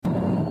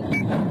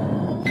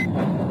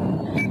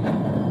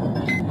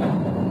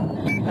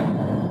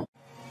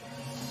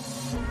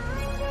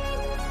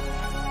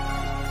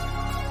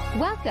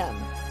Welcome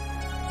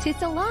to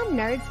Salaam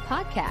Nerds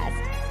Podcast.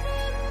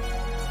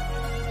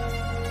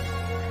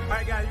 All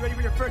right, guys, you ready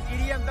for your first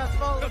EDM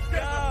festival? Let's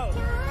go!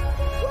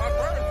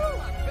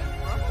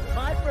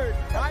 My first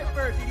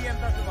EDM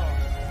festival.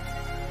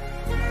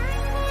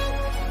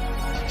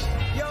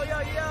 Yo,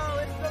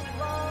 it's the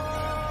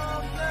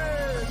Salaam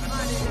Nerds.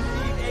 My name is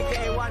Steve,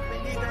 a.k.a. Watch the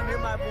Knees, and I'm here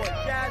with my boy,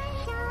 Chad.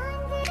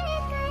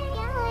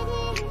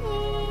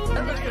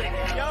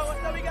 Yo,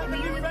 what's up? We got some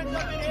new friends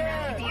up in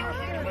here.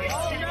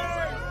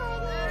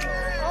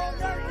 All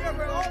nerds here,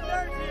 bro. All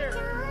nerds here.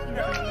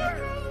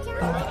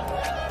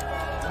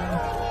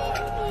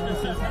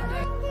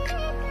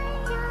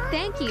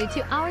 Thank you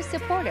to our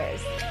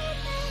supporters.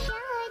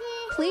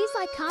 Please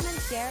like, comment,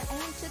 share,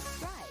 and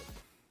subscribe.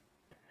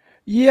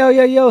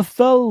 Yo,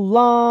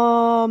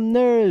 Salaam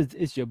Nerds.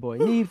 It's your boy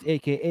Neves,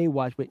 a.k.a.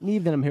 Watch with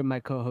Neves, and I'm here with my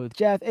co-host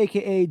Jeff,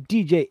 a.k.a.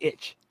 DJ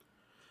Itch.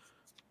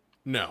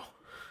 No.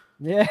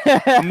 Yeah.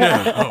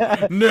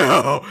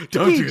 No,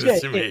 don't DJ do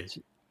this to me. Itch.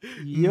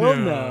 You'll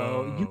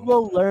know. You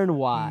will learn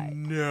why.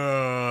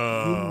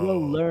 No. You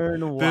will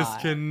learn why. This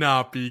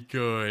cannot be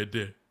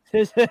good.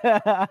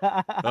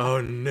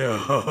 Oh,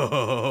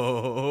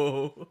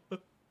 no.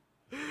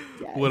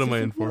 Yeah, What am I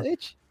in for?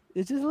 Itch.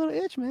 It's just a little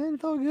itch, man.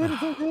 It's all good.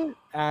 It's all good.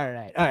 All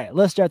right.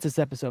 Let's start this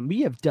episode.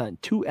 We have done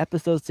 2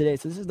 episodes today,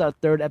 so this is our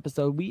 3rd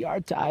episode. We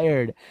are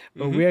tired,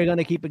 but we're going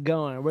to keep it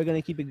going. We're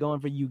going to keep it going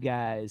for you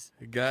guys.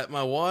 I got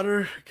my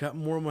water, got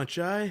more of my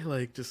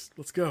chai. Just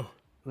let's go.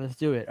 Let's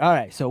do it. All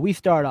right, so we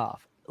start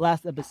off.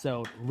 Last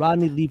episode,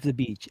 Rodney leaves the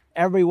beach.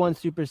 Everyone's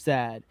super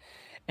sad.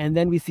 And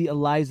then we see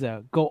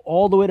Eliza go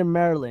all the way to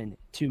Maryland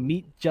to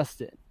meet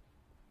Justin.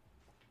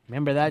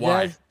 Remember that,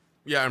 Why? Jazz?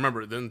 Yeah, I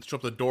remember. Then she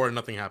opens the door and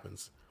nothing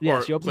happens. Yeah,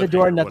 Or she opens the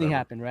door and nothing whatever.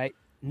 happened, right?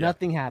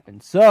 Nothing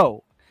happened.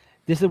 So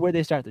this is where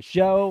they start the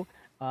show.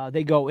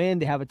 They go in,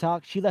 they have a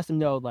talk. She lets them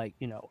know,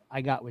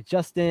 I got with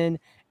Justin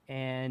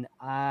and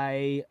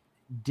I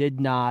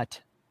did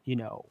not, have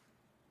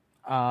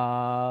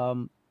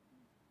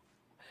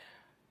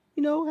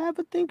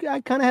a think. I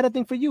kind of had a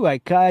thing for you.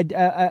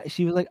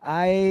 She was like,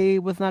 I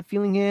was not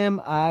feeling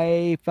him.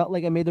 I felt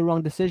like I made the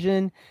wrong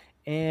decision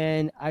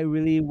and I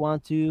really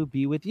want to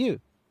be with you.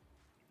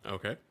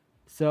 Okay.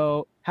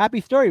 So happy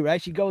story, right?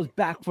 She goes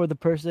back for the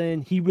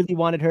person. He really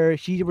wanted her.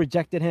 She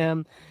rejected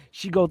him.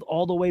 She goes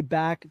all the way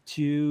back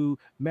to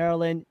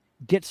Maryland,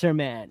 gets her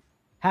man.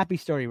 Happy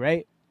story,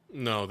 right?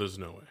 No, there's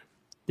no way.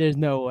 There's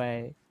no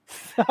way.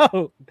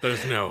 So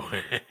There's no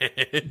way.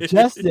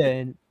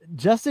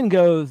 Justin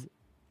goes,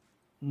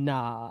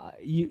 nah,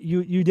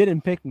 you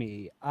didn't pick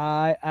me.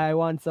 I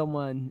want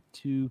someone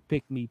to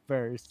pick me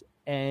first,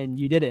 and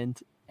you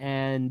didn't,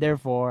 and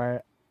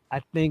therefore I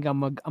think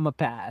I'm a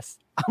pass.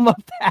 I'm a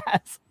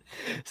pass.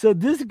 So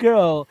this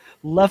girl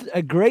left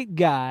a great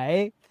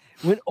guy,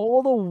 went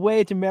all the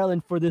way to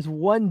Maryland for this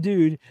one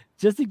dude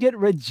just to get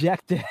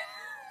rejected.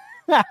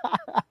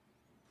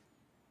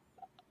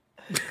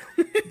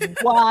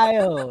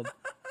 Wild.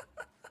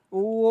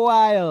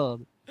 I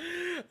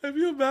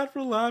feel bad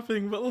for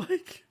laughing, but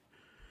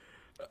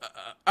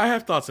I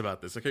have thoughts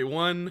about this. Okay,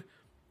 one,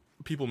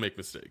 people make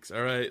mistakes.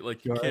 All right, you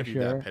can't be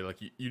that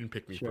petty. You didn't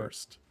pick me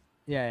first.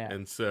 Yeah.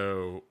 And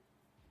so,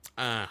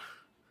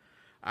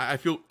 I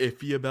feel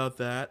iffy about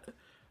that.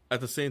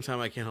 At the same time,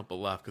 I can't help but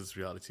laugh because it's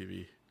reality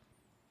TV.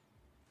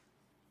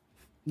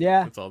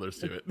 Yeah. That's all there's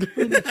to it.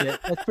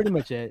 That's pretty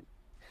much it.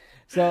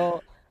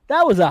 So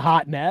that was a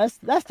hot mess.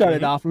 That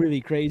started off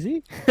really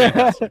crazy.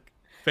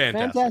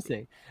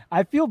 Fantastic.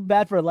 I feel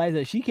bad for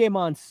Eliza. She came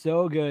on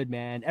so good,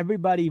 man.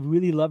 Everybody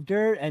really loved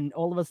her, and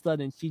all of a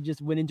sudden, she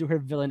just went into her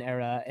villain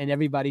era, and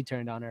everybody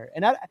turned on her.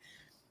 And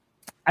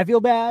I feel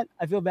bad.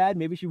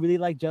 Maybe she really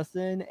liked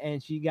Justin,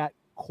 and she got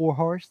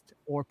coerced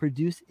or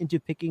produced into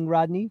picking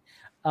Rodney.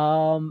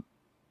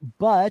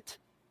 But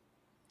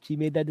she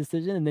made that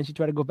decision, and then she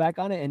tried to go back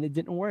on it, and it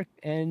didn't work.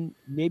 And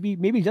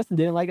maybe Justin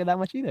didn't like it that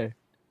much either.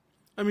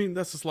 I mean,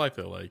 that's just life,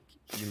 though.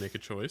 You make a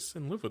choice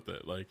and live with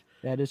it.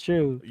 That is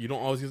true. You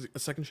don't always get a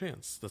second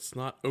chance. That's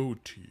not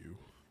owed to you.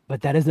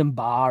 But that is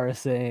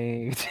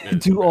embarrassing. To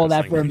do all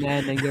that for a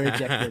man and get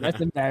rejected. That's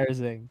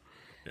embarrassing.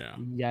 Yeah.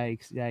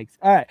 Yikes.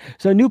 All right.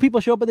 So new people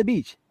show up at the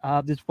beach.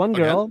 This one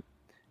girl. Again?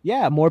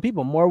 Yeah, more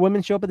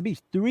women show up at the beach.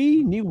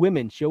 3 new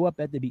women show up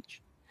at the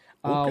beach.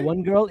 Okay.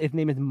 One girl, his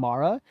name is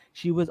Mara.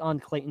 She was on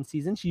Clayton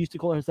season. She used to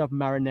call herself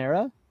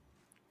Marinara.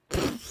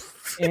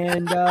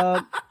 And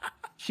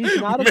she's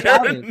not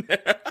Italian.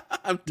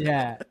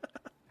 Yeah.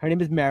 Her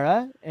name is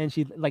Mara, and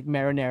she's like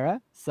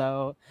marinara.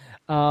 So,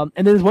 and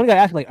then there's one guy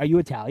asking, are you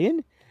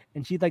Italian?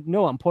 And she's like,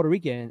 no, I'm Puerto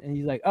Rican. And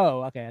he's like,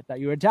 oh, okay, I thought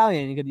you were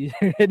Italian.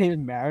 Her name is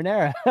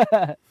Marinara.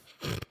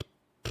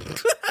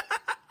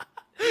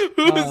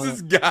 Who is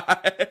this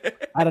guy?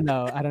 I don't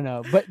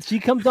know. But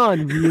she comes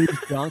on really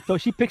strong. So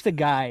she picks a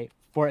guy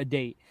for a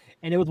date,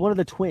 and it was one of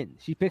the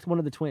twins. She picked one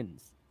of the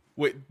twins.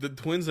 Wait, the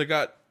twins that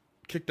got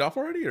kicked off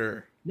already,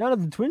 or? No,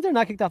 the twins are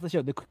not kicked off the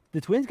show.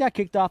 The twins got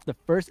kicked off the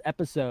first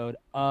episode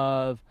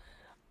of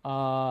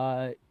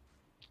Gabby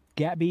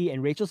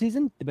and Rachel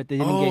season, but they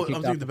didn't get kicked off.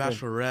 I'm thinking the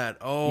Bachelorette.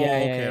 Oh, Yeah,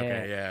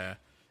 okay.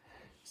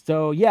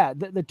 So yeah,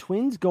 the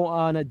twins go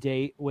on a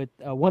date with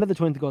one of the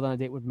twins goes on a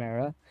date with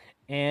Mara,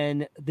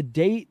 and the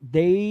date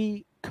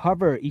they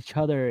cover each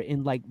other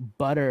in like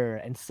butter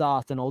and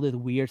sauce and all this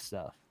weird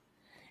stuff.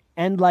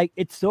 And like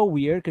it's so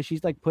weird because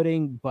she's like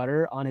putting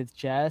butter on his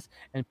chest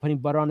and putting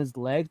butter on his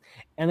legs,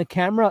 and the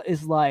camera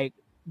is like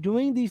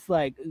doing these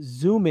like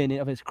zoom in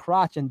of his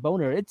crotch and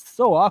boner. It's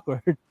so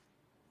awkward.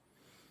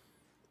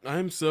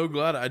 I'm so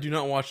glad I do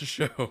not watch the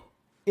show.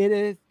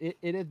 It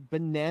is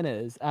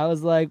bananas. I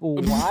was like,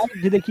 why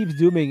do they keep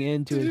zooming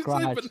into his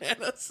crotch?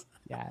 Bananas.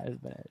 Yeah, it's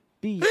bananas.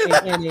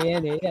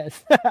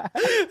 BANANAS.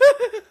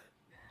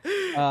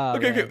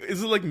 Okay.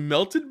 Is it like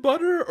melted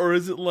butter or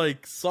is it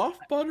like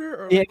soft butter?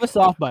 Or... Yeah, it was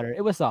soft butter.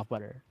 It was soft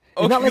butter.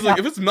 Okay, like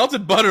if it's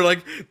melted butter,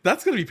 like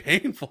that's gonna be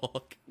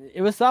painful.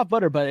 It was soft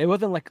butter, but it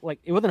wasn't like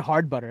it wasn't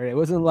hard butter. It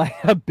wasn't like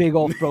a big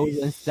old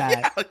frozen stack.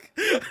 Yeah, like,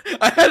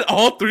 I had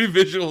all three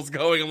visuals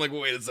going. I'm like,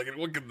 wait a second,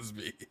 what could this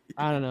be?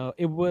 I don't know.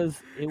 It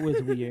was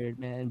weird,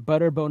 man.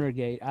 Butter boner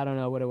gate. I don't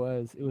know what it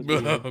was. It was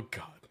weird. Oh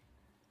god.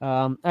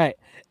 All right,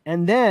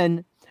 and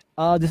then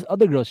this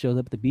other girl shows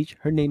up at the beach.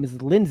 Her name is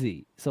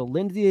Lindsay. So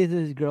Lindsay is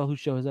this girl who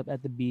shows up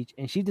at the beach,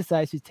 and she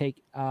decides to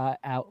take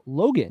out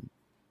Logan.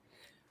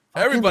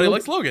 Everybody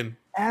likes Logan.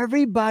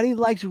 Everybody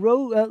likes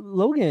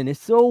Logan. It's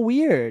so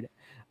weird.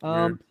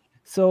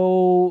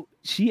 So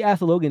she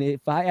asked Logan,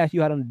 if I asked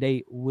you out on a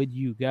date, would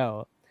you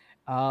go?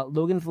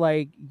 Logan's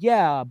like,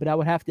 yeah, but I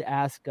would have to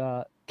ask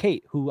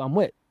Kate, who I'm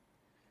with.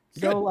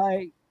 So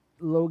like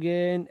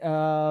Logan,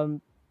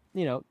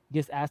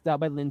 gets asked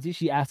out by Lindsay.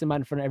 She asked him out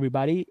in front of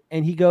everybody,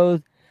 and he goes,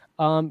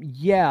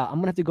 yeah, I'm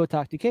gonna have to go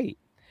talk to Kate.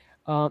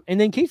 And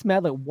then Kate's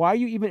mad, like, why are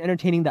you even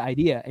entertaining the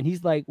idea? And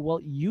he's like, well,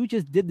 you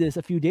just did this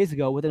a few days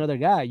ago with another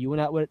guy. You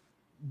went out with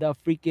the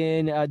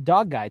freaking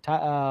dog guy.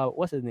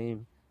 What's his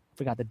name? I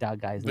forgot the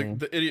dog guy's name.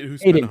 The idiot who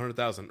spent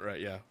 $100,000,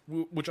 right? Yeah,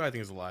 which I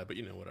think is a lie, but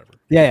whatever.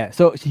 Yeah.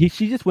 So she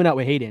just went out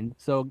with Hayden.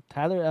 So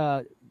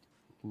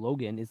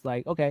Logan is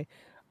like, okay,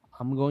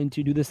 I'm going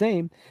to do the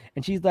same.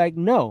 And she's like,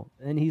 no.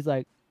 And he's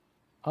like,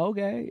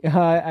 okay,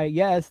 I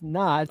guess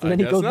not. So then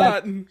he goes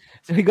back.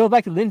 So he goes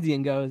back to Lindsay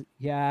and goes,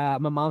 yeah,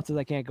 my mom says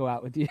I can't go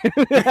out with you.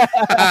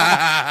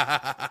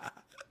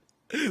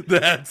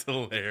 That's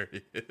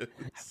hilarious.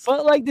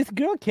 But like this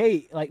girl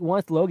Kate like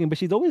wants Logan, but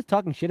she's always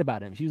talking shit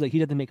about him. She's like, he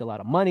doesn't make a lot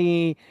of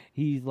money.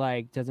 He's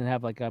like doesn't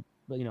have like a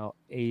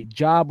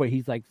job where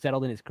he's like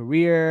settled in his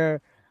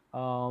career.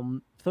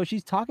 So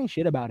she's talking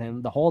shit about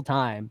him the whole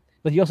time,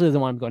 but he also doesn't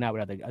want him going out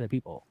with other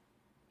people.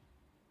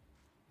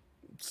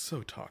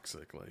 So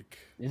toxic, like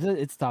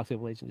it's toxic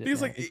relationship.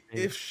 Because like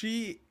if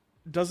she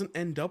doesn't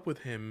end up with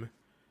him,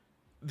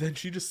 then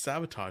she just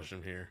sabotaged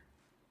him here.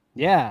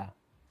 Yeah.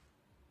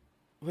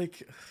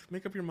 Like,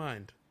 make up your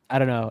mind. I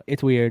don't know.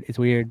 It's weird. It's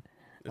very weird.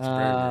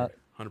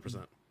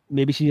 100%.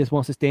 Maybe she just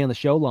wants to stay on the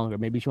show longer.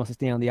 Maybe she wants to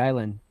stay on the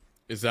island.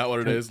 Is that what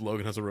it is?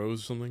 Logan has a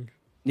rose or something?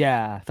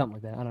 Yeah, something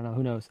like that. I don't know.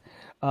 Who knows?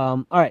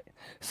 All right.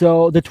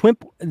 So the twin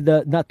went,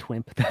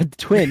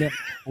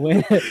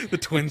 the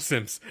twin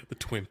simps, the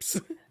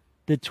twimps.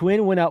 The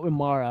twin went out with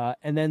Mara,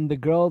 and then the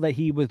girl that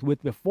he was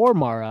with before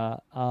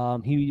Mara,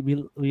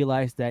 he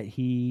realized that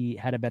he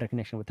had a better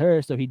connection with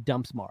her, so he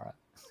dumps Mara.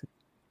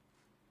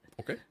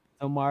 Okay.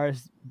 So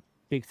Mara's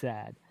big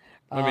sad.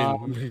 I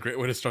mean, great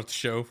way to start the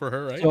show for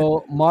her, right?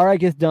 So Mara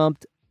gets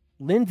dumped.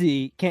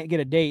 Lindsay can't get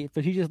a date,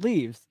 so she just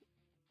leaves.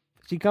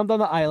 She comes on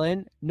the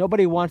island.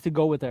 Nobody wants to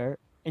go with her,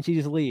 and she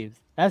just leaves.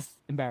 That's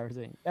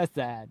embarrassing. That's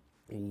sad.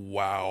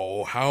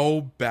 Wow.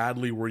 How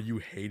badly were you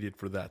hated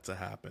for that to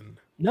happen?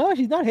 No,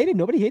 she's not hated.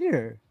 Nobody hated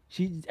her.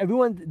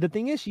 The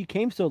thing is, she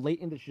came so late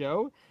in the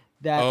show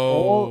that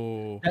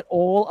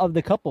all of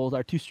the couples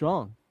are too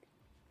strong.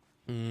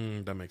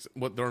 That makes it.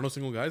 What? There are no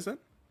single guys then?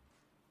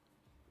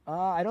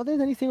 I don't think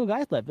there's any single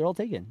guys left. They're all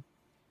taken.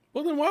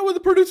 Well, then why would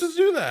the producers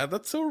do that?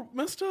 That's so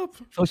messed up.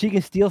 So she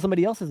can steal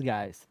somebody else's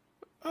guys.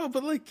 Oh,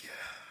 but like,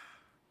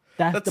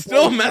 that's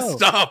still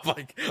messed up.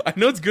 Like, I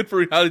know it's good for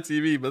reality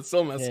TV, but it's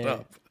still messed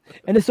up.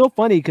 And it's so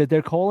funny because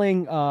they're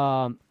calling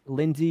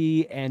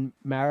Lindsay and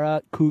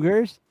Mara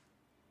cougars,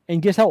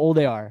 and guess how old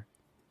they are?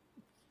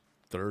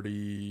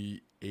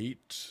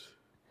 38.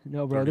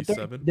 No, bro,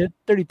 they're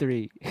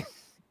 33.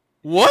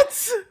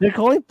 What? They're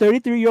calling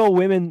 33-year-old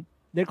women.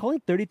 They're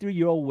calling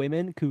 33-year-old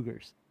women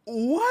cougars.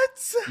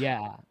 What?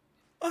 Yeah.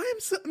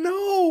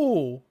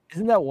 No.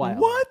 Isn't that wild?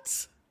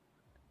 What?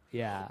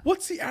 Yeah.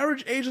 What's the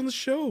average age on the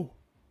show?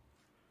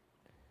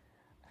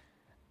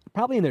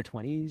 Probably in their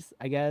 20s,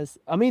 I guess.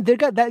 I mean, they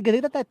got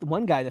that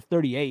one guy that's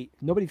 38.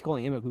 Nobody's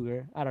calling him a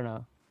cougar. I don't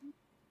know.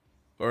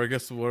 Or I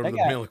guess whatever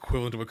the male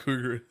equivalent of a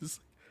cougar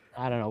is.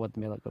 I don't know what the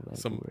male equivalent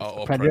is.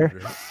 A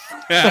predator.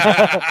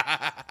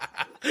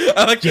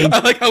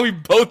 I like how we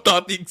both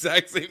thought the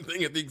exact same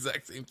thing at the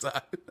exact same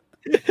time.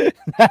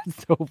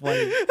 That's so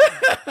funny.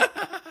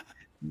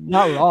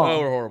 Not wrong. Oh,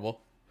 we're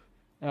horrible.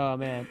 Oh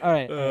man. All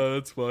right.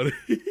 That's funny.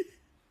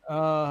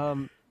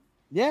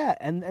 Yeah,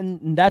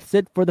 and that's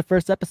it for the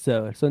first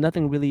episode. So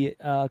nothing really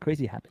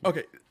crazy happened.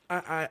 Okay,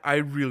 I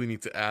really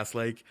need to ask,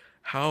 like,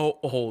 how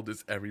old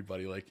is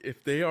everybody? Like,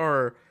 if they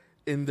are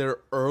in their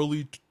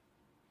early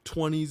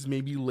 20s,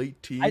 maybe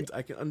late teens.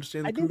 I can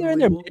understand. I think they're in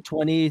their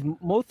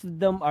mid-20s. Most of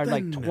them are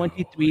like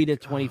 23 to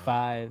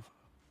 25.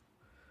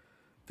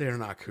 They're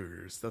not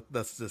cougars.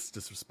 That's just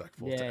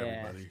disrespectful to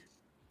everybody.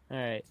 All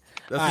right.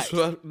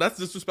 That's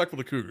disrespectful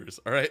to cougars.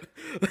 All right.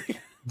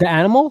 The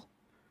animal,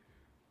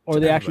 or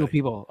the actual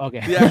people?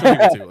 Okay. The actual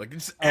people too. Like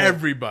just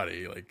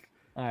everybody. Like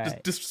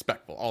just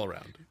disrespectful all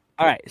around.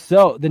 All right.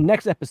 So the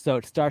next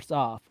episode starts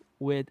off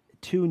with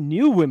 2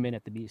 new women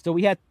at the beach. So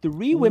we had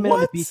 3 women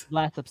on the beach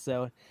last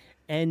episode,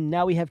 and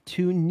now we have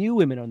 2 new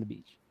women on the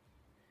beach.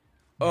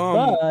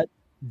 But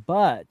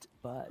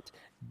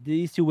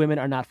these 2 women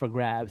are not for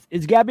grabs.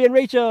 It's Gabby and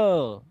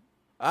Rachel.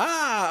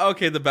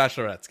 Okay, the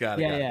Bachelorettes. Got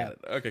it. Got it.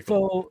 Okay,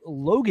 cool. So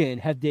Logan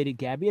have dated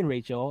Gabby and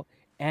Rachel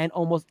and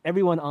almost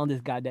everyone on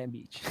this goddamn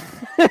beach.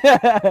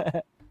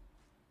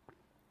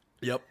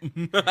 Yep.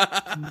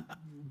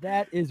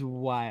 That is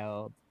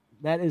wild.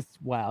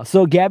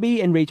 So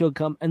Gabby and Rachel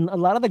come, and a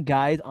lot of the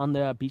guys on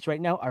the beach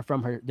right now are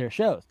from their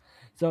shows.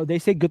 So they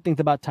say good things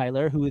about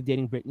Tyler, who is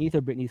dating Brittany.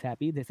 So Brittany's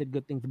happy. They said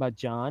good things about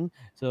John.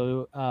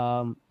 So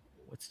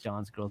what's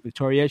John's girl?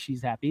 Victoria,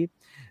 she's happy.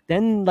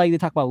 Then like they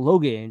talk about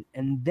Logan,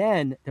 and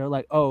then they're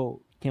like, oh,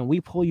 can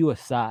we pull you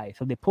aside?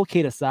 So they pull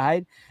Kate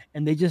aside,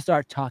 and they just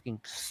start talking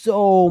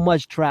so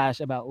much trash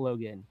about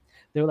Logan.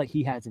 They're like,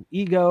 he has an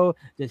ego.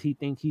 Does he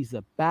think he's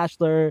a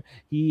bachelor?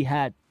 He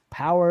had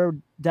power.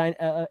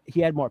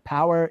 He had more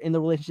power in the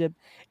relationship,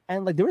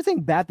 and like they were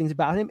saying bad things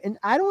about him. And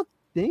I don't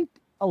think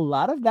a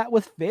lot of that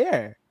was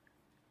fair.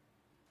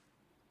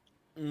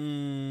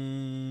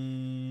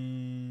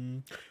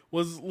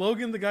 Was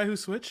Logan the guy who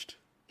switched?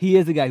 He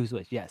is the guy who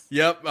switched. Yes.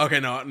 Yep. Okay.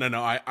 No.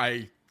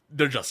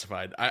 They're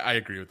justified. I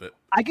agree with it.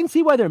 I can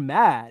see why they're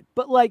mad,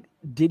 but like,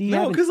 did he?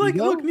 No, because like,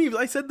 look, Neve,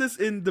 I said this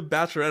in the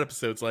Bachelorette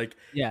episodes. Like,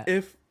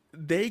 if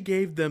they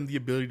gave them the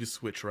ability to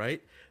switch,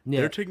 right?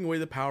 They're taking away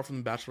the power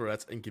from the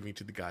Bachelorettes and giving it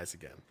to the guys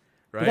again,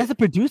 right? But that's the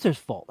producer's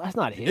fault. That's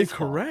not his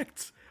fault.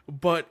 Correct.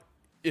 But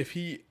if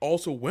he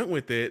also went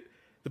with it,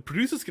 the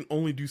producers can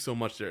only do so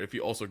much there if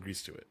he also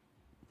agrees to it.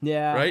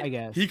 Yeah, right. I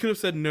guess he could have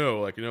said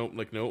no,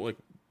 no,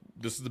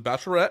 this is the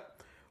Bachelorette.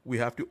 We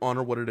have to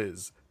honor what it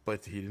is,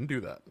 but he didn't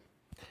do that.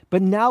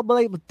 But now,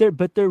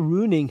 they're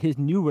ruining his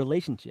new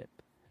relationship.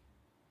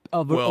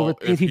 Over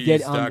things he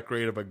did. That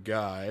great of a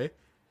guy.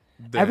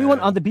 Then... Everyone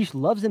on the beach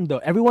loves him, though.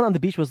 Everyone on the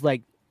beach was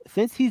like,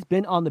 since he's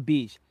been on the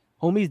beach,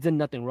 homie's done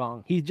nothing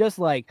wrong. He's just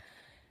like,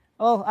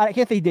 oh, I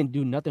can't say he didn't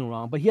do nothing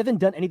wrong, but he hasn't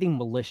done anything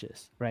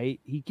malicious, right?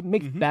 He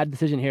makes bad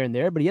decisions here and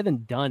there, but he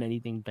hasn't done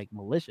anything like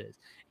malicious.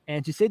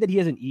 And to say that he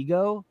has an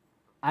ego,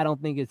 I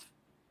don't think it's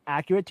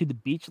accurate to the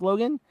beach,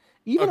 Logan.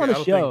 Even on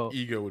the show, I don't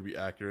think ego would be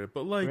accurate,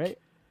 but like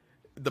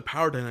the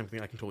power dynamic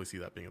thing, I can totally see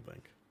that being a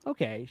thing.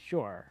 Okay,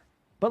 sure,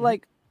 but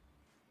like,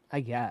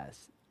 I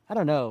guess I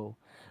don't know,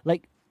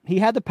 like. He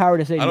had the power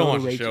to say no. I don't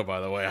watch the show, by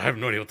the way. I have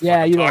no idea what the fuck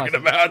I'm talking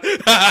about.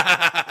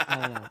 I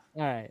don't know.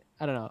 All right,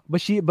 I don't know.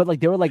 But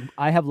like they were like,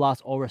 I have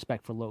lost all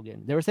respect for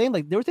Logan. They were saying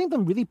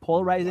some really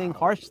polarizing,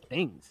 harsh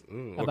things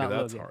about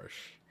that's Logan. Harsh,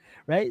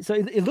 right? So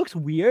it looks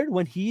weird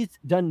when he's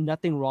done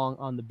nothing wrong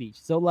on the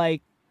beach. So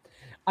like,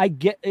 I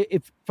get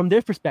if from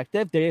their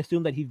perspective, they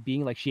assume that he's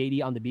being like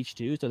shady on the beach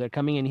too. So they're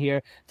coming in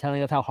here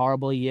telling us how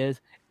horrible he is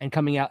and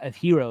coming out as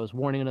heroes,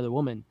 warning another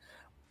woman.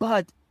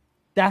 But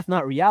that's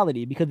not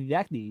reality because he's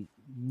actually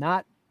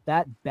not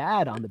that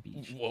bad on the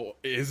beach. Well,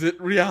 is it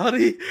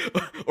reality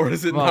or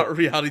is it not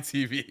reality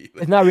TV?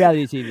 It's not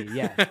reality TV.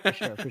 Yeah, for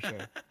sure.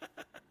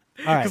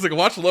 All right. Because like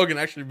watch Logan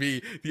actually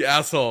be the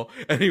asshole,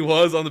 and he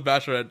was on the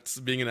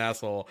Bachelorette being an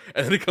asshole,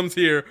 and then he comes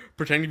here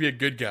pretending to be a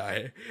good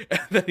guy,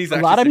 and then he's a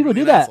lot of people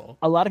do that. Asshole.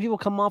 A lot of people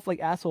come off like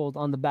assholes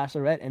on the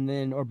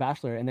Bachelorette or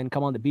Bachelor, and then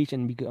come on the beach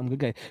and become good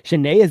guy.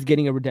 Shanae is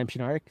getting a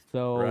redemption arc,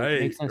 so it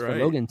makes sense for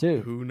Logan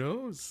too. Who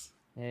knows?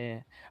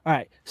 Yeah. All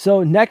right.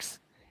 So next.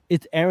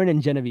 It's Aaron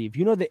and Genevieve.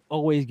 You know they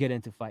always get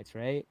into fights,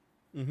 right?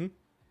 Mm-hmm.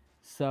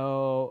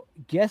 So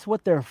guess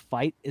what their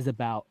fight is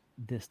about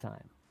this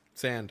time?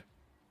 Sand.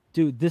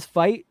 Dude, this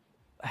fight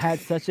had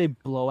such a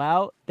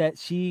blowout that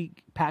she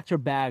packed her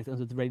bags and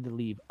was ready to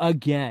leave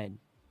again.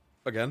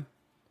 Again?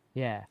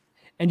 Yeah.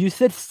 And you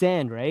said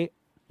sand, right?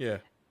 Yeah.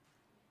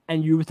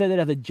 And you said it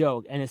as a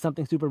joke, and it's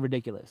something super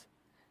ridiculous.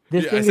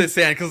 I said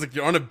sand because like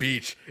you're on a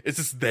beach. It's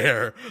just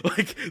there.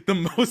 Like the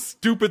most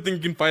stupid thing you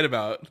can fight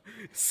about.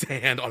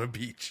 Sand on a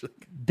beach.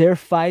 They're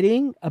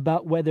fighting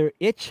about whether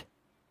itch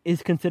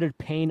is considered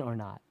pain or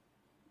not.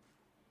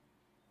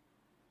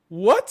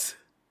 What?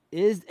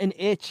 Is an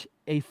itch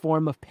a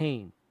form of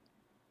pain?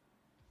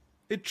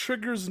 It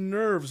triggers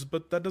nerves,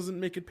 but that doesn't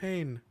make it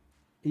pain.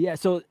 Yeah,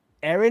 so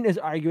Aaron is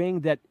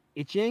arguing that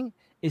itching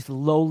is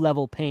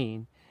low-level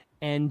pain.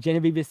 And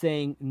Genevieve is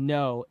saying,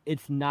 no,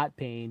 it's not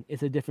pain.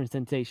 It's a different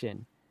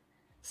sensation.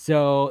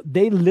 So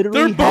they're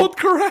both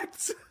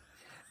correct.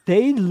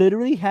 They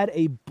literally had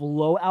a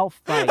blowout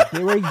fight.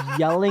 They were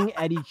yelling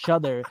at each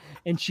other,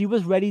 and she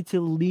was ready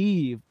to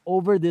leave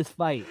over this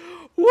fight.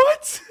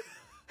 What?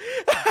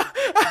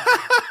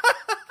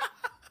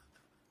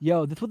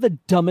 Yo, this was the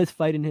dumbest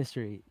fight in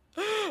history.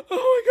 Oh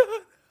my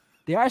god.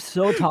 They are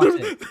so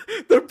toxic.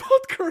 They're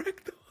both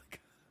correct.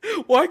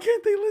 Why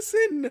can't they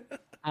listen?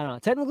 I don't know.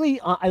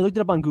 Technically, I looked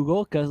it up on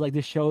Google because like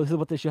this is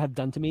what this show have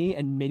done to me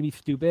and made me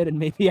stupid and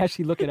made me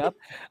actually look it up.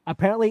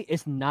 Apparently,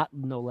 it's not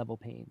no level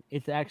pain.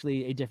 It's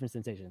actually a different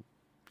sensation.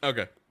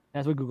 Okay.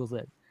 That's what Google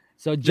said.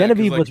 So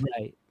Genevieve was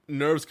right.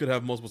 Nerves could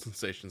have multiple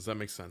sensations. That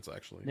makes sense,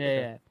 actually. Yeah, okay.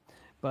 Yeah.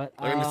 But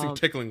like, I'm guessing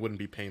tickling wouldn't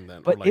be pain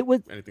then. But like it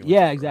was anything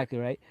yeah, like exactly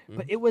right. Mm-hmm.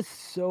 But it was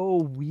so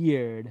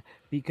weird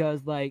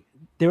because like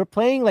they were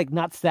playing like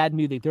not sad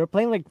music, they were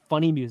playing like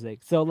funny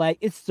music. So like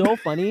it's so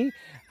funny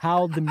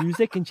how the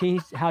music can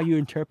change how you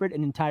interpret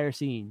an entire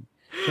scene.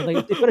 So, like,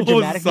 if they put a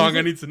dramatic song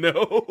music, I need to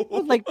know. It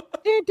was like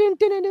I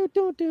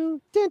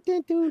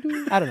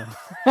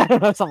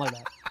don't know, something like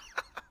that.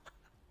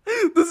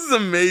 This is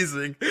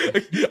amazing.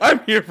 I'm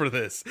here for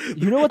this.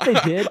 You know what they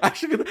did?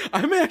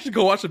 I may actually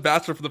go watch The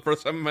Bachelor for the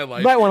first time in my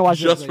life. You might want to watch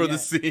just for the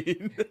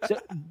scene. So,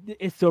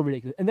 it's so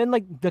ridiculous. And then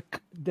like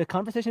the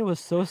conversation was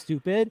so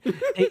stupid.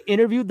 They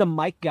interviewed the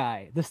mic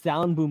guy, the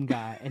sound boom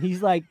guy, and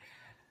he's like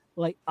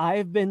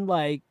I've been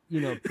like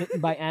bitten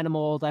by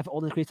animals. I've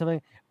all this crazy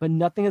stuff, but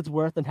nothing is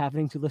worse than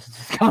having to listen to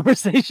this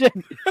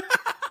conversation.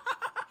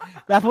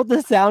 That's what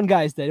the sound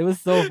guy said. It was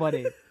so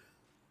funny.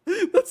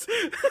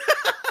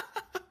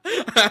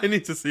 I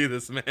need to see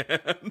this,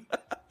 man.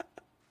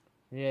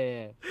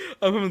 Yeah.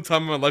 I'm having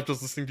time in my life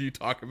just listening to you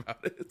talk about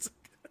it.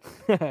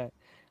 All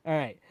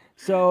right.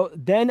 So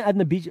then on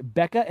the beach,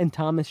 Becca and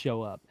Thomas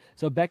show up.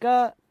 So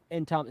Becca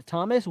and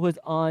Thomas was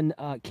on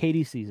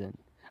Katie's season.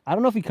 I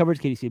don't know if we covered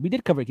Katie's season. We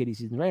did cover Katie's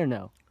season, right or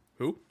no?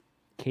 Who?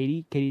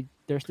 Katie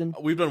Thurston.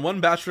 We've done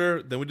one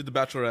Bachelor, then we did the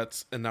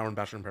Bachelorettes, and now we're in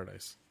Bachelor in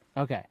Paradise.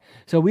 Okay,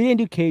 so we didn't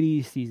do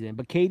Katie's season,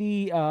 but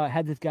Katie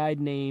had this guy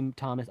named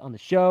Thomas on the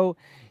show.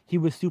 He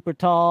was super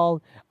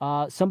tall.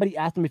 Somebody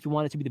asked him if he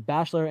wanted to be the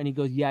Bachelor, and he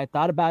goes, "Yeah, I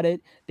thought about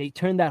it." They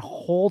turned that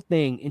whole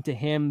thing into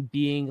him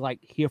being like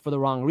here for the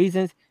wrong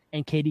reasons,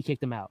 and Katie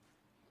kicked him out.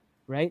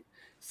 Right?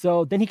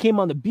 So then he came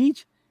on the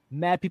beach.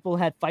 Mad people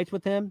had fights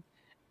with him,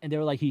 and they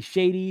were like, "He's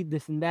shady,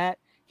 this and that."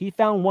 He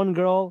found one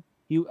girl.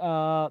 He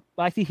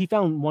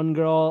found one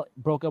girl,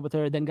 broke up with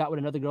her, then got with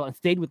another girl, and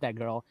stayed with that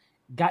girl.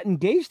 Got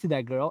engaged to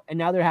that girl, and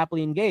now they're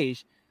happily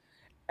engaged.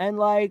 And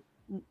like,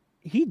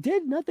 he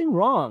did nothing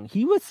wrong.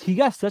 He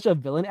got such a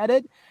villain at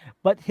it,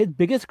 but his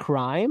biggest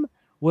crime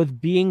was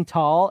being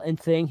tall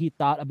and saying he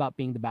thought about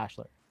being the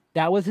Bachelor.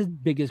 That was his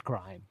biggest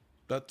crime.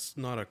 That's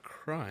not a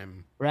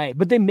crime, right?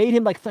 But they made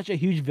him like such a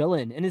huge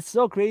villain, and it's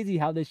so crazy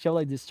how this show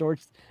like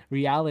distorts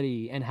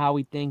reality and how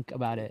we think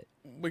about it.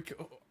 Like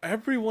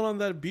everyone on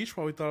that beach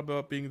probably thought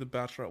about being the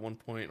Bachelor at one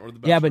point, or the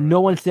Bachelor. Yeah, but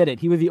no one said it.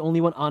 He was the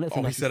only one honest.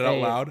 Oh, he said it out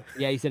loud.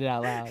 Yeah, he said it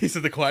out loud. He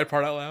said the quiet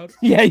part out loud.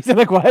 Yeah, he said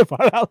the quiet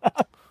part out loud.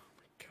 Oh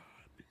my god!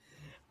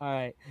 All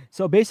right,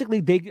 so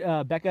basically,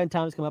 Becca and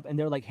Thomas come up and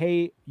they're like,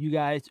 "Hey, you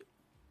guys,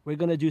 we're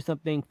gonna do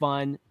something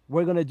fun.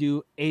 We're gonna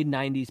do a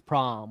 '90s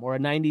prom or a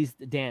 '90s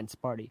dance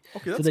party."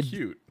 Okay, that's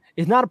cute.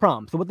 It's not a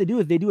prom. So what they do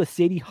is they do a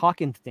Sadie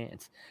Hawkins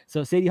dance.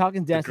 So Sadie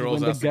Hawkins dance is when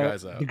the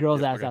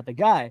girls ask out the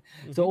guy.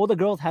 Mm-hmm. So all the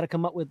girls had to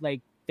come up with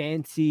like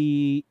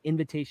fancy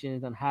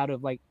invitations on how to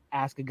like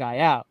ask a guy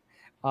out.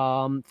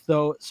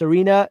 So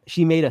Serena,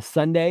 she made a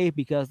sundae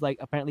because like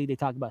apparently they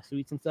talk about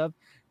sweets and stuff.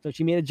 So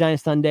she made a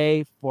giant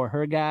sundae for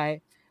her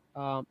guy.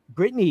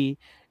 Brittany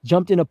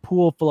jumped in a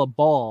pool full of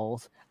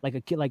balls, like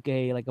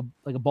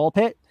a ball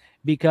pit,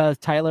 because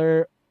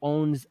Tyler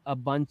owns a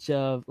bunch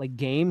of like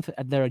games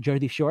at their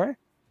Jersey Shore.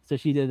 So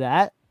she did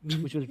that,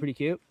 which was pretty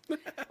cute.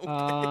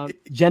 Okay.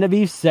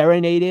 Genevieve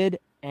serenaded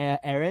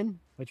Aaron,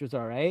 which was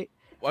all right.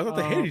 Well, I thought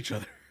they hated each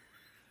other.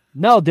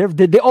 No, I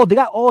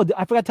forgot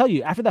to tell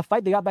you. After that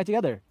fight, they got back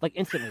together like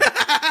instantly.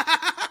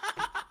 That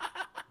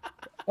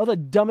was the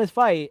dumbest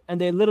fight, and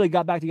they literally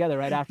got back together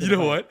right after. You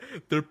know what?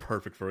 They're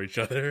perfect for each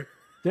other.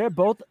 They're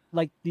both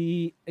like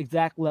the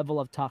exact level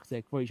of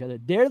toxic for each other.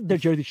 They're the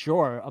Jersey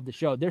Shore of the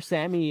show. They're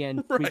Sammy and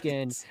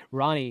freaking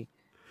Ronnie.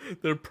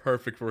 They're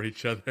perfect for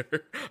each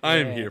other. I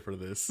am here for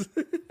this.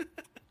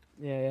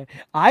 Yeah.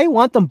 I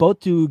want them both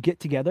to get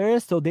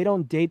together so they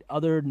don't date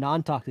other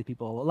non-toxic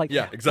people. Like,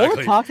 yeah,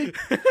 exactly.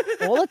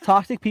 All the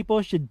toxic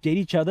people should date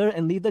each other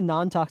and leave the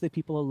non-toxic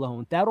people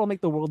alone. That will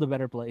make the world a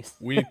better place.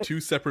 We need two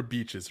separate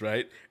beaches,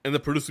 right? And the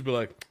producer will be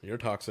like, "You're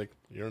toxic.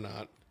 You're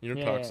not. You're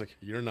toxic.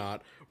 You're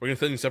not. We're going to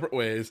send you separate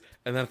ways.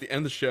 And then at the end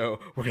of the show,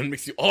 we're going to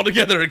mix you all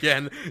together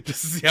again just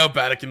to see how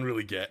bad it can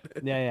really get."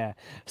 Yeah.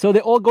 So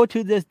they all go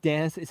to this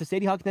dance. It's a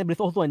Sadie Hawkins dance, but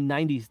it's also a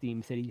 90s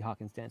themed Sadie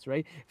Hawkins dance,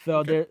 right?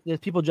 So there's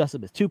people dressed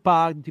up as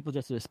Tupac, people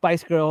dressed up as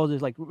Spice Girls.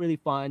 It's like really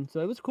fun.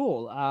 So it was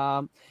cool.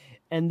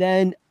 And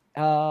then,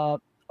 I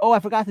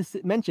forgot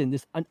to mention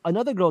this.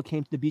 Another girl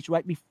came to the beach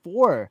right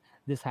before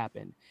this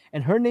happened.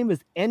 And her name was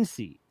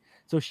NC.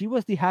 So she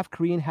was the half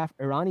Korean, half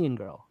Iranian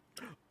girl.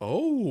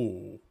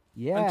 Oh.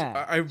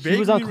 Yeah. I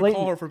vaguely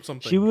recall her from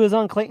something. She was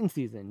on Clayton's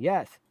season,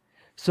 yes.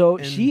 So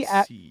she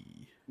asked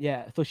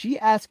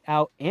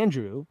out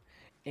Andrew,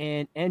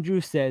 and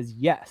Andrew says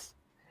yes.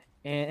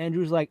 And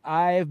Andrew's like,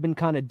 "I've been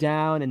kind of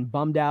down and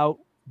bummed out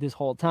this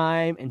whole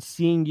time, and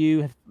seeing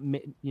you has,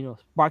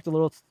 sparked a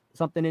little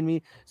something in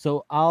me.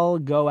 So I'll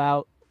go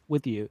out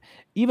with you,"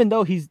 even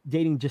though he's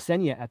dating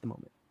Jasenia at the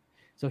moment.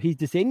 So he's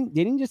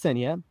dating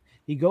Jasenia.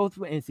 He goes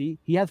with NC.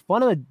 He has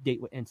fun on a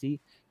date with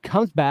NC.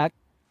 Comes back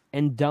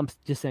and dumps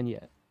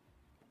Jasenia.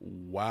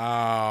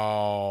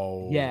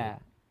 Wow. Yeah.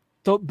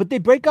 So, but they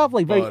break off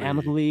like very Buddy.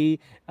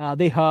 amicably.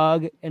 They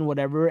hug and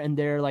whatever, and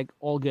they're like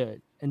all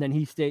good. And then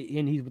he's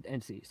with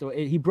NC. So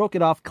he broke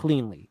it off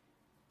cleanly.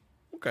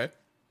 Okay.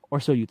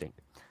 Or so you think.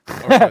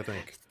 Or I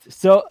think.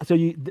 So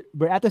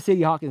we're at the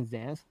Sadie Hawkins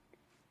dance,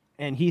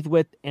 and he's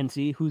with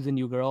NC, who's a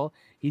new girl.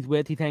 He's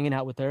hanging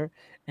out with her,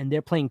 and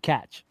they're playing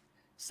catch.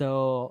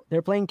 So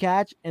they're playing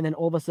catch, and then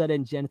all of a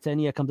sudden,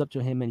 Jasenia comes up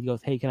to him and he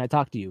goes, "Hey, can I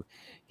talk to you?"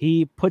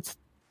 He puts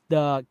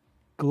the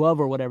glove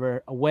or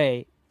whatever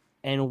away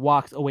and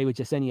walks away with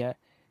Jasenia.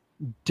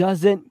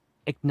 Doesn't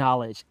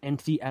acknowledge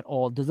NC at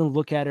all. Doesn't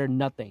look at her.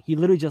 Nothing. He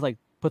literally just like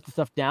puts the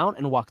stuff down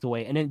and walks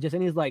away. And then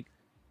Jasenia's like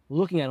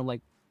looking at him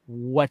like,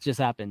 "What just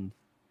happened?"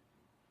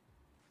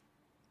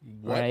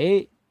 What?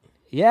 Right?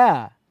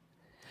 Yeah.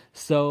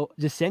 So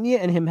Jasenia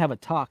and him have a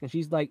talk, and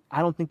she's like,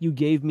 "I don't think you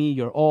gave me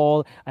your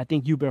all. I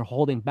think you've been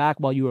holding back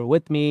while you were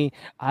with me.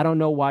 I don't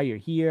know why you're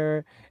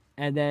here."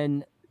 And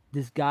then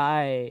this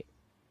guy,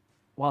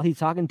 while he's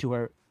talking to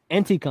her,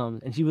 Auntie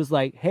comes, and she was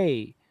like,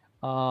 "Hey,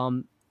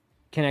 can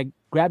I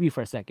grab you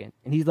for a second?"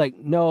 And he's like,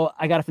 "No,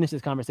 I gotta finish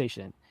this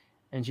conversation."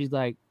 And she's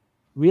like,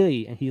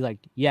 "Really?" And he's like,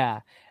 "Yeah."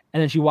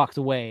 And then she walks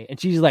away, and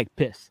she's like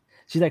pissed.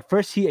 She's like,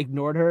 first he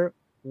ignored her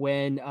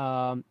when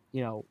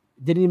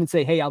didn't even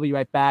say, "Hey, I'll be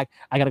right back.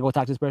 I gotta go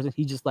talk to this person."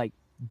 He just like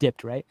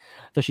dipped, right?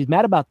 So she's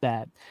mad about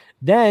that.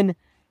 Then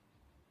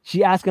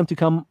she asked him to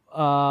come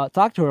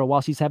talk to her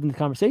while she's having the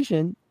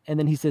conversation, and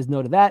then he says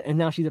no to that, and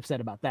now she's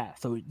upset about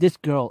that. So this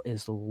girl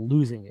is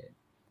losing it.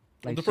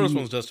 Like the first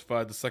one's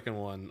justified. The second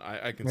one,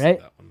 I can see right?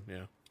 that one.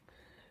 Yeah.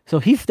 So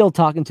he's still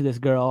talking to this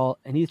girl,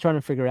 and he's trying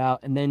to figure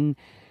out, and then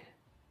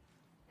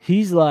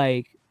he's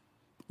like,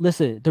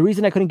 "Listen, the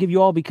reason I couldn't give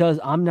you all because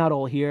I'm not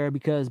all here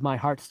because my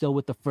heart's still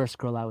with the first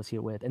girl I was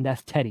here with, and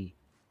that's Teddy."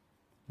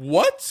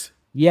 What?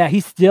 Yeah,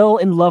 he's still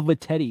in love with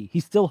Teddy.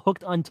 He's still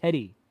hooked on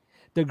Teddy.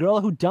 The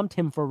girl who dumped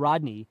him for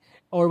Rodney,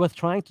 or was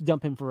trying to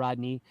dump him for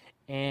Rodney,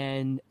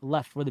 and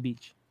left the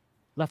beach.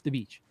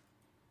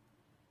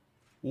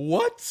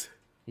 What?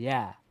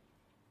 Yeah.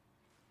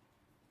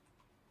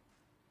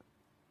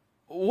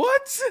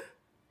 What?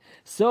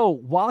 So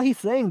while he's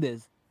saying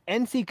this,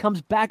 NC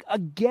comes back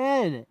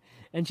again.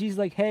 And she's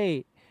like,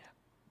 "Hey,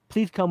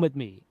 please come with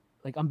me.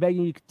 Like, I'm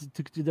begging you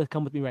to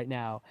come with me right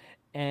now."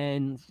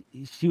 And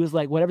she was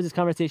like, "Whatever this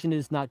conversation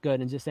is not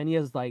good." And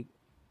Jasenia's like,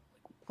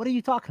 "What are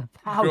you talking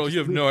about? Girl, you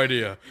have no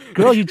idea.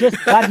 Girl, you just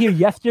got here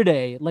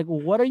yesterday. Like,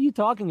 what are you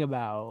talking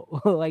about?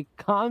 Like,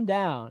 calm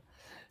down."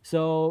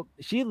 So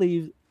she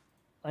leaves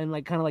and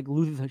like kind of like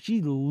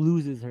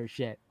loses her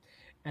shit.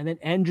 And then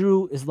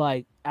Andrew is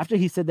like, after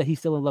he said that he's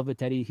still in love with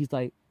Teddy, he's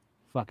like,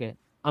 "Fuck it.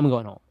 I'm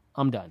going home.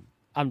 I'm done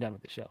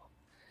with the show."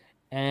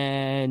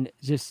 And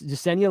just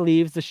Jasenia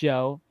leaves the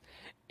show.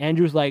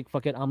 Andrew's like,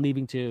 "Fuck it, I'm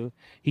leaving too."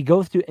 He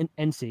goes to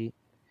NC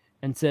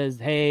and says,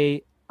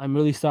 "Hey, I'm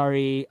really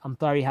sorry. I'm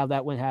sorry how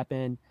that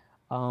happened."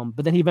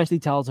 But then he eventually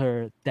tells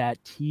her that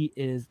he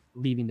is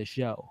leaving the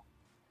show.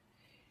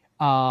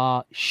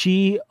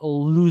 She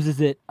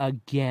loses it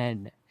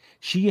again.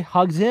 She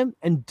hugs him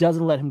and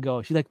doesn't let him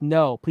go. She's like,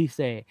 "No, please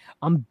stay.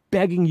 I'm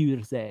begging you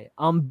to stay.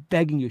 I'm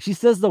begging you." She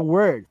says the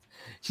words.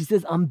 She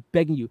says, "I'm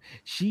begging you."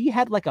 She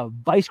had like a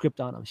vice grip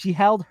on him. She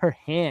held her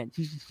hand.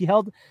 She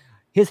held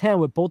his hand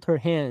with both her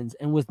hands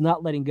and was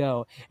not letting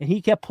go. And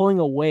he kept pulling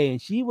away.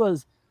 And she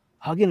was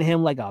hugging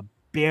him like a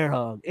bear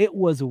hug. It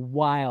was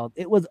wild.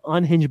 It was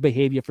unhinged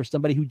behavior for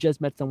somebody who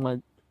just met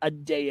someone a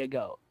day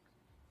ago.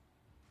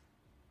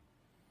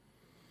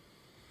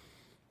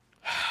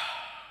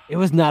 It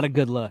was not a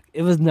good look.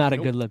 It was not a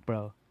good look,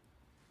 bro.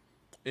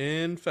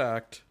 In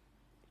fact,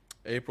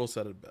 April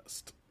said it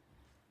best.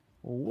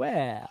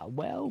 Well.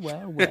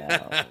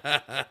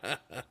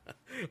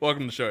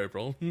 Welcome to the show,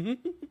 April.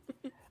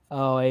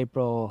 Oh,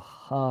 April.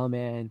 Oh,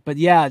 man. But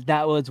yeah,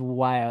 that was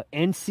wild.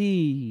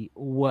 NC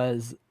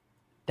was...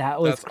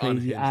 That's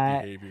crazy.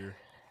 Behavior.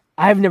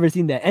 I've never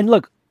seen that. And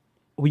look,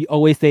 we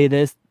always say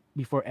this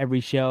before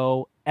every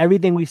show.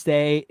 Everything we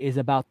say is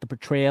about the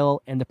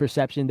portrayal and the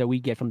perception that we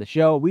get from the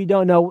show. We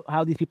don't know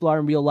how these people are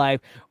in real life.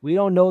 We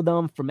don't know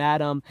them from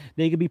Adam.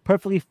 They could be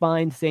perfectly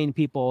fine, sane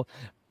people.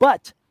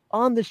 But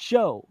on the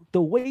show,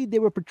 the way they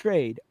were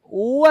portrayed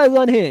was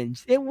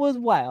unhinged. It was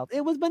wild.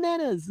 It was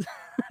bananas.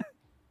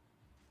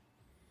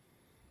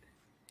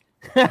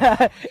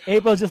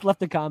 April just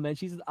left a comment.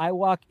 She says, "I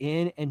walk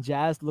in and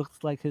Jazz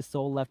looks like his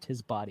soul left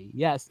his body."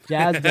 Yes,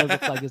 Jazz does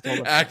look like his soul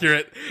left.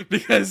 Accurate,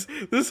 because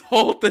this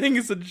whole thing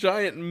is a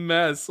giant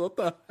mess. What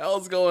the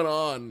hell's going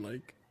on?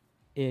 Like,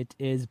 it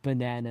is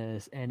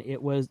bananas, and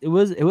it was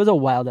a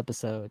wild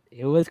episode.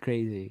 It was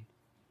crazy.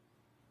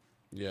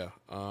 Yeah.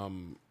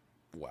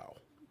 Wow.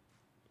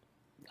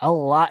 A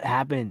lot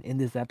happened in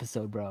this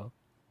episode, bro.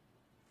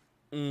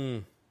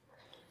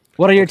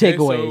 What are your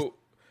takeaways? So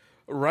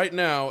right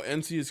now,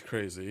 NC is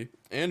crazy.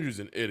 Andrew's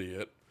an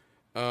idiot.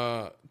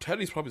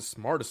 Teddy's probably the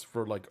smartest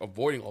for like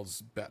avoiding all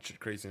this batshit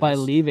craziness by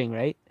leaving,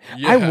 right?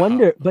 Yeah. I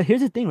wonder, but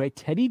here's the thing, right?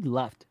 Teddy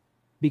left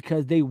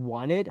because they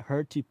wanted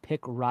her to pick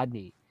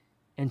Rodney,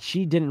 and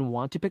she didn't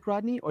want to pick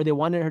Rodney, or they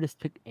wanted her to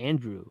pick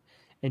Andrew,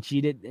 and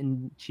she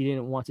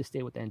didn't want to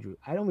stay with Andrew.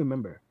 I don't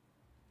remember.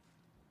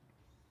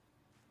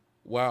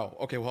 Wow.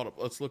 Okay, well, hold up.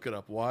 Let's look it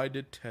up. Why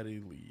did Teddy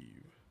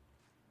leave?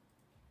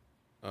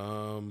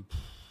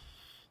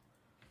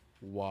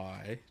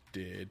 Why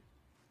did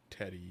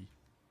Teddy?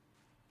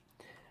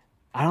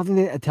 I don't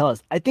think they tell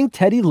us. I think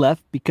Teddy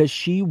left because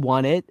she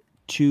wanted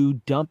to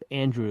dump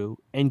Andrew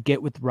and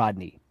get with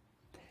Rodney.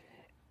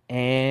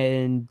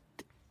 And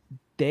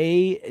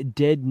they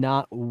did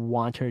not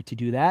want her to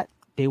do that.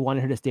 They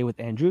wanted her to stay with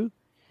Andrew.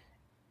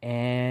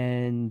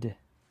 And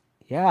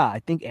yeah,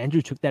 I think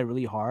Andrew took that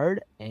really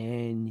hard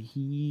and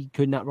he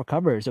could not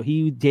recover. So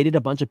he dated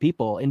a bunch of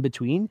people in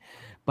between,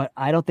 but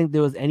I don't think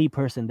there was any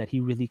person that he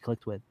really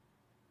clicked with.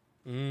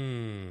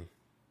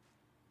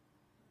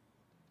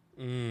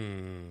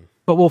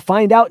 But we'll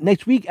find out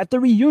next week at the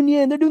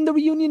reunion. They're doing the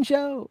reunion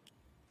show.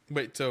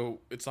 Wait, so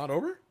it's not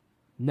over?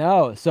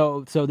 No.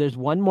 So there's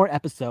one more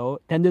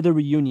episode, then there's the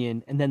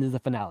reunion, and then there's the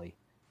finale.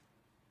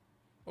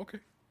 Okay.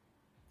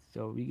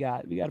 So we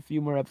got a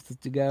few more episodes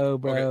to go,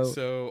 bro. Okay,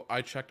 so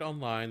I checked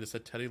online. They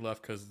said Teddy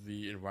left because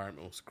the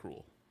environment was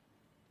cruel.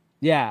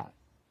 Yeah.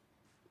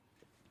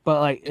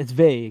 But like it's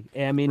vague.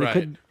 I mean,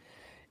 right.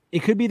 it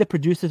could be the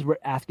producers were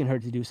asking her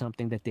to do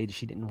something that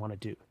she didn't want to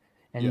do.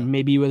 And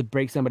maybe it would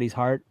break somebody's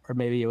heart, or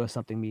maybe it was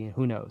something mean.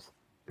 Who knows?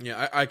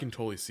 Yeah, I can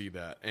totally see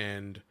that.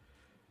 And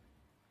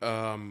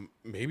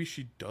maybe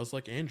she does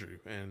like Andrew,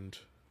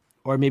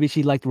 or maybe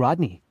she liked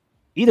Rodney.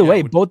 Either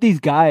way, both these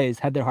guys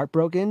had their heart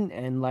broken,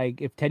 and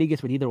like if Teddy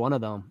gets with either one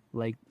of them,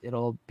 like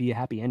it'll be a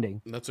happy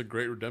ending. That's a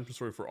great redemption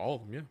story for all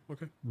of them. Yeah,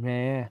 okay.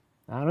 Yeah,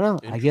 I don't know.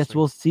 I guess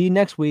we'll see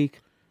next week.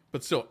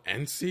 But still,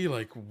 NC,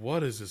 like,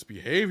 what is this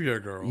behavior,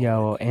 girl?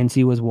 Yo,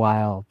 NC was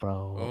wild,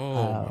 bro.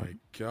 Oh my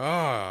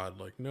god,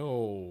 like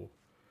no.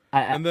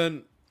 And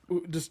then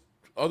just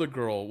other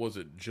girl, was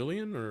it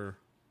Jillian or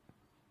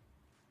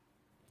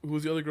who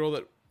was the other girl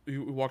that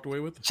you walked away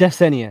with?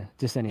 Jasenia,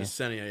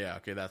 yeah,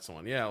 okay, that's the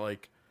one. Yeah,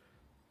 like,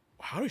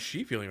 how is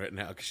she feeling right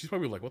now? Because she's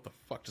probably like, what the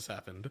fuck just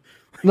happened?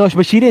 No,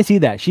 but she didn't see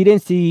that. She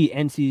didn't see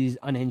NC's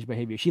unhinged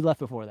behavior. She left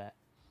before that.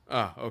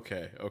 Ah,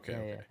 okay.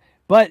 Yeah.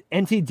 But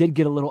NC did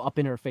get a little up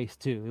in her face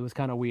too. It was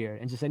kind of weird.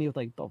 And Jasenia was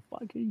like, "The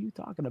fuck are you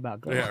talking about,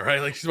 girl?" Yeah, right.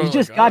 Like she's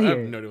just got here. I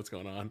have no idea what's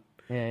going on.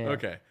 Yeah.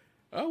 Okay.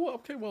 Oh well.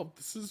 Okay. Well,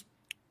 this is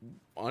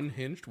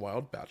unhinged,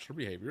 wild bachelor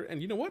behavior,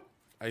 and you know what?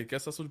 I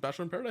guess that's what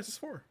Bachelor in Paradise is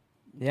for.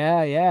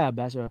 Yeah,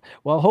 Bachelor.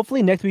 Well,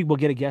 hopefully next week we'll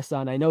get a guest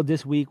on. I know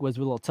this week was a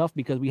little tough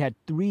because we had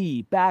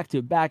 3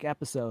 back-to-back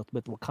episodes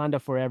with Wakanda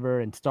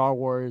Forever and Star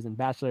Wars and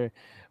Bachelor.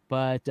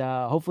 But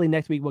hopefully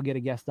next week we'll get a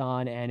guest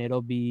on, and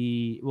it'll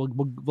be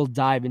we'll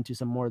dive into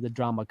some more of the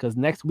drama, because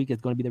next week is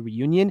going to be the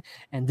reunion,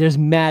 and there's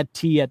mad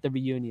tea at the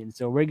reunion,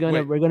 so we're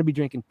gonna be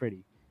drinking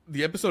pretty.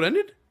 The episode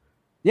ended?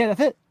 Yeah,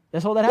 that's it.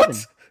 That's all that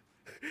happened.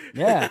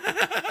 Yeah.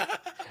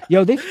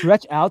 Yo, they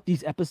stretch out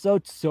these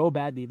episodes so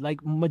badly.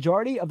 Like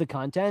majority of the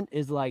content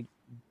is like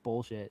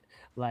bullshit.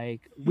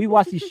 Like we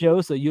watch these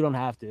shows so you don't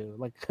have to.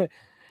 Like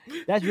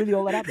that's really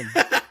all that happened.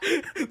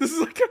 This is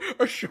like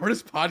our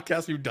shortest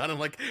podcast we've done in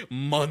like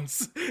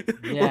months.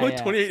 We're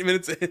like 28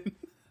 minutes in.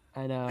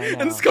 I know.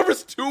 And this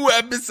covers 2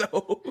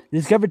 episodes.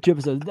 This covered 2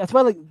 episodes. That's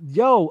why, like,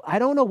 yo, I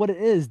don't know what it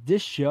is.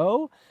 This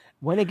show,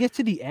 when it gets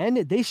to the end,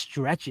 they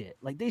stretch it.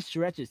 Like, they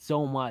stretch it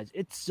so much.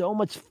 It's so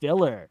much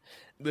filler.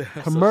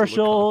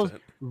 Commercials,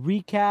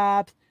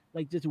 recaps,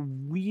 like, just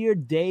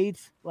weird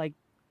dates. Like,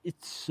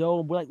 it's so,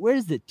 like,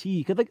 where's the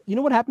tea? Because, like, you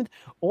know what happens?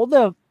 All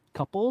the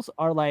couples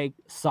are, like,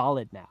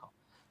 solid now.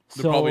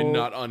 They're probably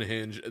not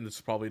unhinged, and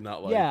it's probably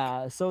not like...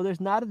 Yeah, so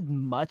there's not as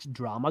much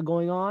drama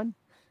going on.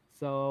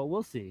 So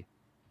we'll see.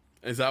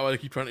 Is that why they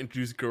keep trying to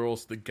introduce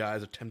girls the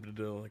guys are tempted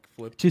to, like,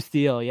 flip? To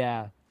steal,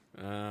 yeah.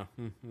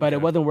 But it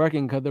wasn't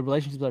working because the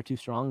relationships are too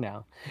strong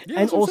now.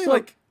 Yeah, and also,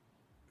 like,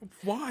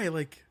 why?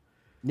 Like...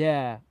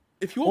 Yeah.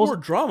 If you want more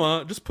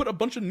drama, just put a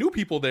bunch of new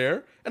people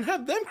there and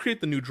have them create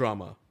the new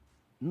drama.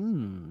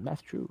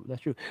 That's true.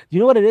 You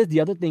know what it is?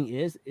 The other thing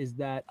is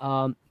that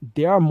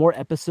there are more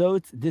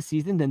episodes this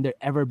season than there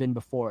ever been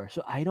before.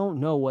 So I don't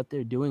know what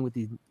they're doing with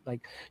these.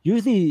 Like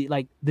usually,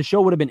 like the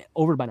show would have been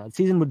over by now. The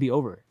season would be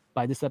over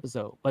by this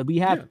episode, but we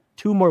have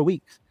 2 more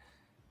weeks.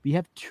 We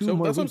have 2 more.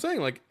 So that's what I'm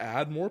saying. Like,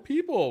 add more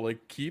people.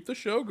 Like, keep the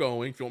show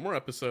going. Film more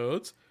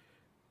episodes.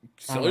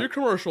 Sell your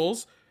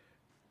commercials,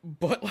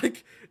 but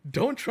like,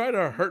 don't try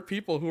to hurt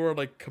people who are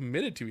like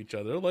committed to each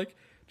other. Like.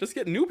 Just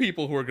get new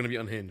people who are going to be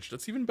unhinged.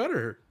 That's even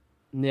better.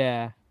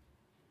 Yeah.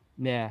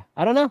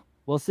 I don't know.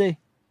 We'll see.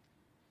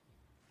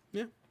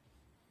 Yeah.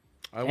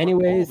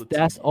 Anyways,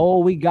 that's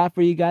all we got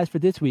for you guys for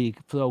this week.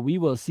 So we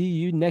will see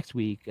you next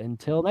week.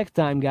 Until next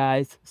time,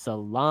 guys.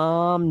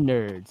 Salaam,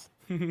 nerds.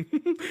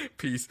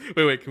 Peace.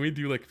 Wait. Can we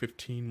do like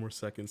 15 more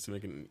seconds to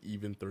make it an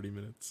even 30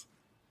 minutes?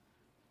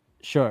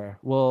 Sure.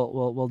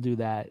 We'll do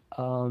that.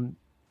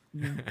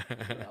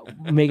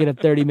 Make it a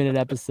 30-minute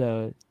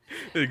episode.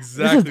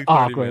 Exactly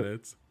 30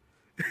 minutes.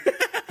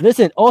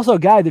 Listen, also,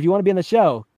 guys, if you want to be on the show,